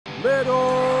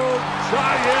Little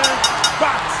Giant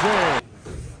Boxing.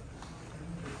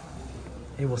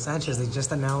 Abel Sanchez, they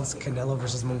just announced Canelo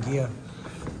versus Munguia,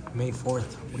 May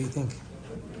 4th. What do you think?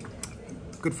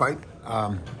 Good fight.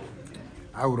 I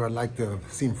would have liked to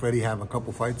have seen Freddie have a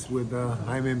couple fights with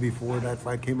Jaime before that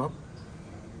fight came up.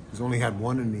 He's only had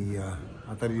one, and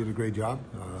I thought he did a great job.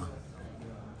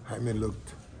 Jaime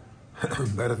looked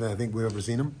better than I think we've ever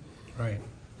seen him. Right.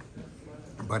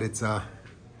 But it's a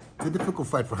difficult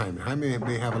fight for Jaime. Jaime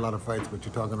may have a lot of fights, but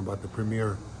you're talking about the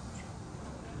premier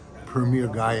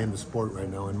guy in the sport right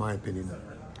now, in my opinion.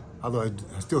 Although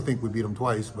I still think we beat him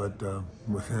twice, but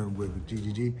with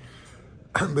GGG.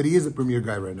 But he is a premier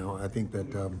guy right now. I think that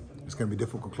it's going to be a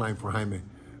difficult climb for Jaime.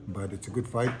 But it's a good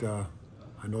fight. I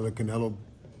know that Canelo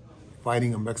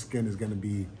fighting a Mexican is going to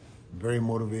be very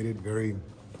motivated, very,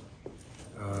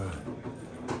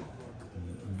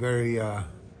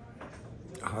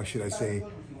 how should I say,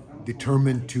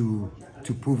 determined to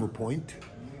prove a point.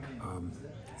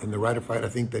 In the Ryder fight, I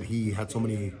think that he had so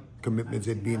many commitments,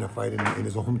 it being a fight in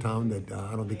his hometown, that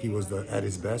I don't think he was at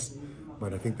his best.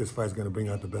 But I think this fight is going to bring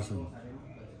out the best in him.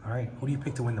 All right. Who do you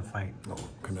pick to win the fight? Oh,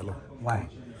 Canelo. Why?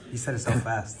 You said it so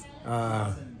fast.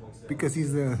 Because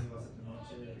he's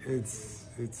it's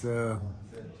a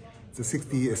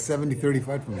 70-30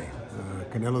 fight for me.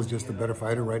 Canelo's just a better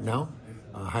fighter right now.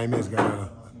 Jaime's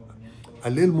got a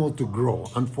little more to grow.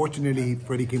 Unfortunately,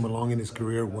 Freddie came along in his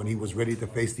career when he was ready to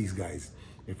face these guys.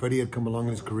 If Freddie had come along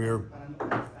in his career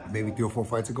maybe 3 or 4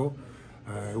 fights ago,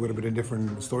 it would have been a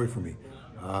different story for me.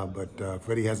 But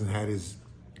Freddie hasn't had his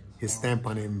stamp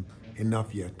on him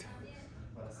enough yet.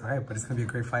 All right, but it's going to be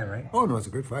a great fight, right? Oh, no, it's a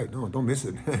great fight. No, don't miss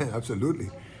it. Absolutely.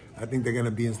 I think they're going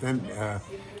to be trying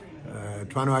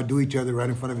to outdo each other right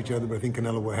in front of each other, but I think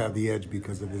Canelo will have the edge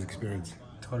because of his experience.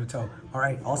 Toe-to-toe. All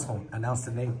right, also announced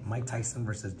today, Mike Tyson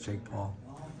versus Jake Paul.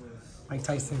 Mike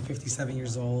Tyson, 57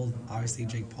 years old. Obviously,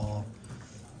 Jake Paul,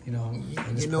 in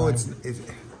his prime.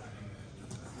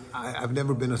 I've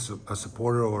never been a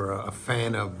supporter or a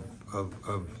fan of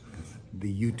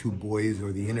the YouTube boys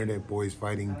or the internet boys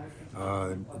fighting,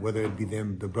 whether it be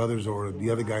them, the brothers, or the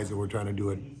other guys that were trying to do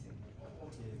it.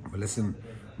 But listen,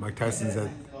 Mike Tyson's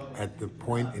at the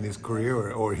point in his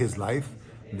career or his life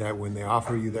that when they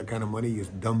offer you that kind of money, you're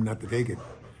dumb not to take it.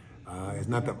 It's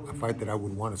not a fight that I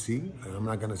would want to see, and I'm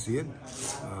not going to see it.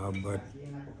 But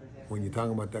when you're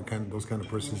talking about those kind of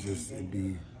persons, it'd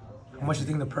be. How much do you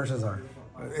think the purses are?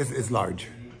 It's large.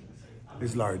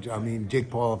 It's large. I mean, Jake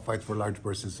Paul fights for large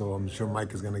purses, so I'm sure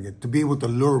Mike is going to to be able to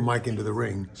lure Mike into the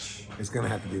ring, it's going to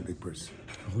have to be a big purse.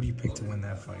 Who do you pick to win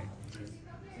that fight?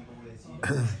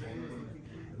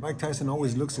 Mike Tyson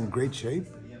always looks in great shape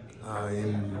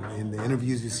in the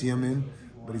interviews you see him in,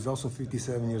 but he's also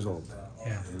 57 years old.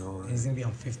 Yeah. And he's going to be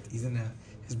on 50.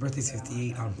 His birthday's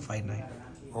 58 on fight night.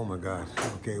 Oh my gosh.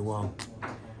 Okay, well,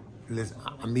 listen,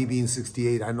 me being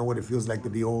 68, I know what it feels like to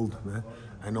be old, man.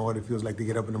 I know what it feels like to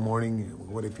get up in the morning,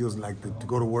 what it feels like to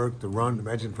go to work, to run.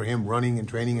 Imagine for him running and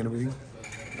training and everything.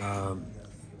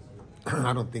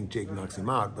 I don't think Jake knocks him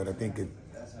out, but I think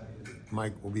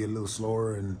Mike will be a little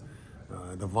slower, and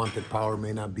the vaunted power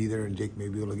may not be there, and Jake may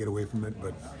be able to get away from it.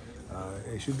 But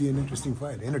it should be an interesting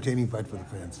fight, entertaining fight for the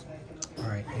fans. All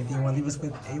right. Anything you want to leave us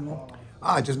with, Abel?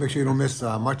 Just make sure you don't miss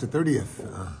March the 30th.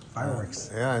 Fireworks.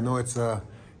 Yeah, I know it's a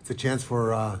chance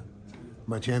for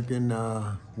my champion,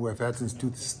 who I've had since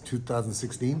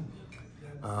 2016,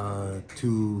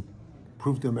 to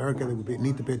prove to America that we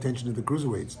need to pay attention to the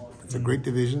cruiserweights. It's a great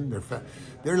division.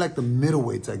 They're like the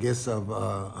middleweights, I guess, of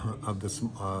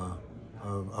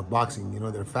boxing.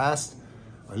 They're fast.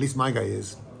 At least my guy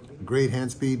is. Great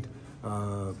hand speed,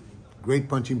 great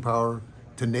punching power,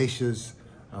 tenacious.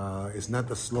 It's not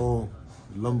the slow,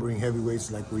 lumbering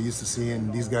heavyweights like we're used to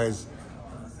seeing. These guys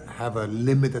have a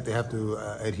limit that they have to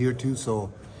adhere to,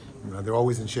 so they're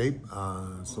always in shape.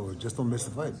 So just don't miss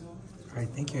the fight. All right,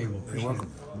 thank you, Abel. You're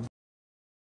welcome.